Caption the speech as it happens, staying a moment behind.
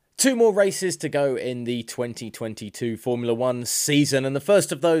Two more races to go in the 2022 Formula One season, and the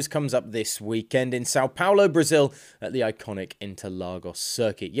first of those comes up this weekend in Sao Paulo, Brazil, at the iconic Interlagos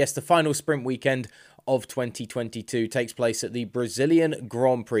circuit. Yes, the final sprint weekend of 2022 takes place at the Brazilian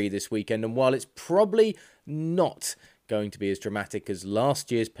Grand Prix this weekend, and while it's probably not going to be as dramatic as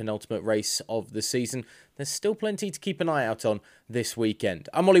last year's penultimate race of the season, there's still plenty to keep an eye out on this weekend.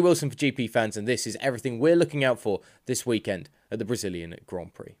 I'm Ollie Wilson for GP Fans, and this is everything we're looking out for this weekend at the Brazilian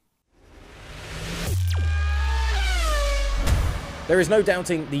Grand Prix. There is no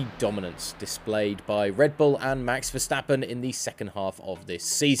doubting the dominance displayed by Red Bull and Max Verstappen in the second half of this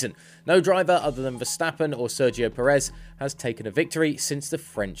season. No driver other than Verstappen or Sergio Perez has taken a victory since the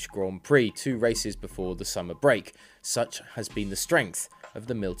French Grand Prix, 2 races before the summer break. Such has been the strength of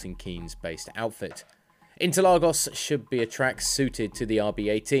the Milton Keynes-based outfit. Interlagos should be a track suited to the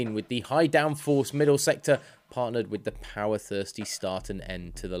RB18, with the high downforce middle sector partnered with the power-thirsty start and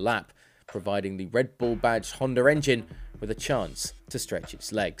end to the lap, providing the Red Bull badged Honda engine with a chance to stretch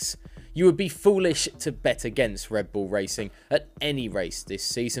its legs. You would be foolish to bet against Red Bull Racing at any race this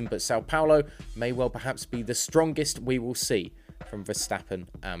season, but Sao Paulo may well perhaps be the strongest we will see from Verstappen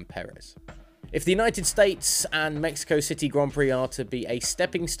and Perez. If the United States and Mexico City Grand Prix are to be a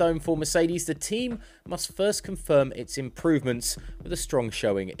stepping stone for Mercedes, the team must first confirm its improvements with a strong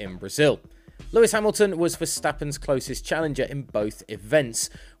showing in Brazil. Lewis Hamilton was Verstappen's closest challenger in both events,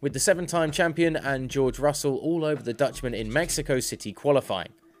 with the 7-time champion and George Russell all over the Dutchman in Mexico City qualifying.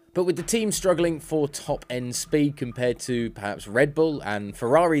 But with the team struggling for top-end speed compared to perhaps Red Bull and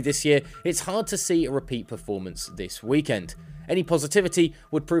Ferrari this year, it's hard to see a repeat performance this weekend. Any positivity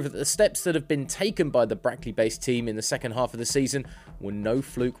would prove that the steps that have been taken by the Brackley-based team in the second half of the season were no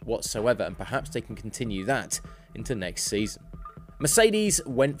fluke whatsoever, and perhaps they can continue that into next season. Mercedes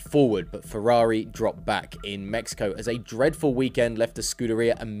went forward, but Ferrari dropped back in Mexico as a dreadful weekend left the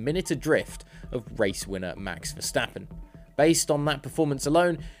Scuderia a minute adrift of race winner Max Verstappen. Based on that performance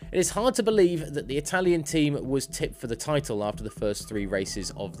alone, it is hard to believe that the Italian team was tipped for the title after the first 3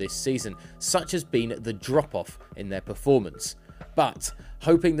 races of this season. Such has been the drop-off in their performance. But,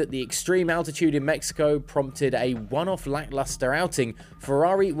 hoping that the extreme altitude in Mexico prompted a one-off lackluster outing,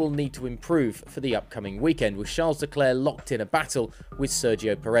 Ferrari will need to improve for the upcoming weekend, with Charles Leclerc locked in a battle with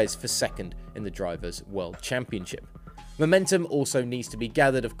Sergio Perez for second in the Drivers' World Championship. Momentum also needs to be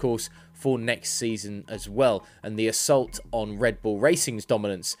gathered, of course, for next season as well, and the assault on Red Bull Racing's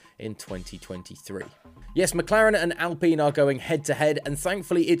dominance in 2023. Yes, McLaren and Alpine are going head-to-head, and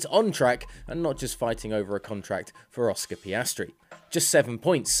thankfully it's on track and not just fighting over a contract for Oscar Piastri. Just 7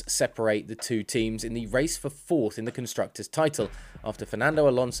 points separate the two teams in the race for 4th in the Constructors' title after Fernando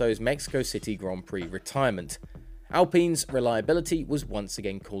Alonso's Mexico City Grand Prix retirement. Alpine's reliability was once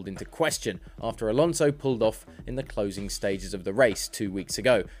again called into question after Alonso pulled off in the closing stages of the race 2 weeks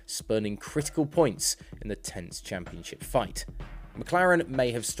ago, spurning critical points in the tense championship fight. McLaren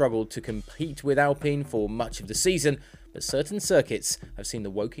may have struggled to compete with Alpine for much of the season, but certain circuits have seen the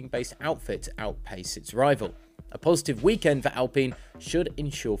Woking-based outfit outpace its rival. A positive weekend for Alpine should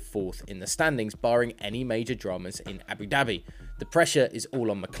ensure 4th in the standings, barring any major dramas in Abu Dhabi. The pressure is all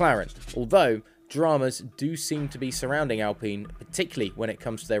on McLaren, although dramas do seem to be surrounding Alpine, particularly when it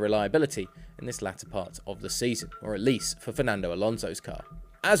comes to their reliability in this latter part of the season, or at least for Fernando Alonso's car.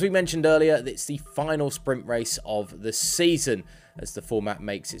 As we mentioned earlier, it's the final sprint race of the season as the format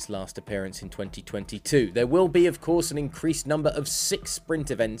makes its last appearance in 2022. There will be, of course, an increased number of 6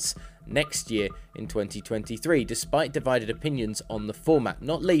 sprint events next year in 2023, despite divided opinions on the format,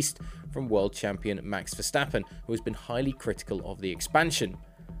 not least from world champion Max Verstappen, who has been highly critical of the expansion.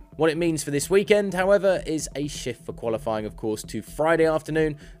 What it means for this weekend, however, is a shift for qualifying, of course, to Friday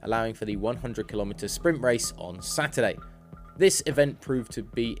afternoon, allowing for the 100km sprint race on Saturday. This event proved to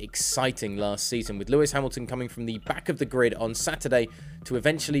be exciting last season, with Lewis Hamilton coming from the back of the grid on Saturday to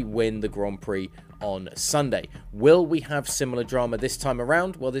eventually win the Grand Prix on Sunday. Will we have similar drama this time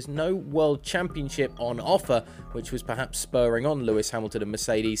around? Well, there's no World Championship on offer, which was perhaps spurring on Lewis Hamilton and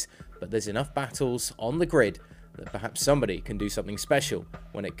Mercedes, but there's enough battles on the grid that perhaps somebody can do something special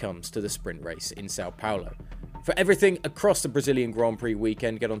when it comes to the sprint race in Sao Paulo. For everything across the Brazilian Grand Prix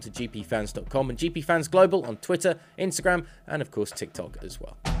weekend, get on to gpfans.com and GPFans Global on Twitter, Instagram, and of course TikTok as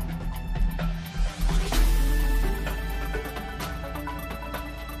well.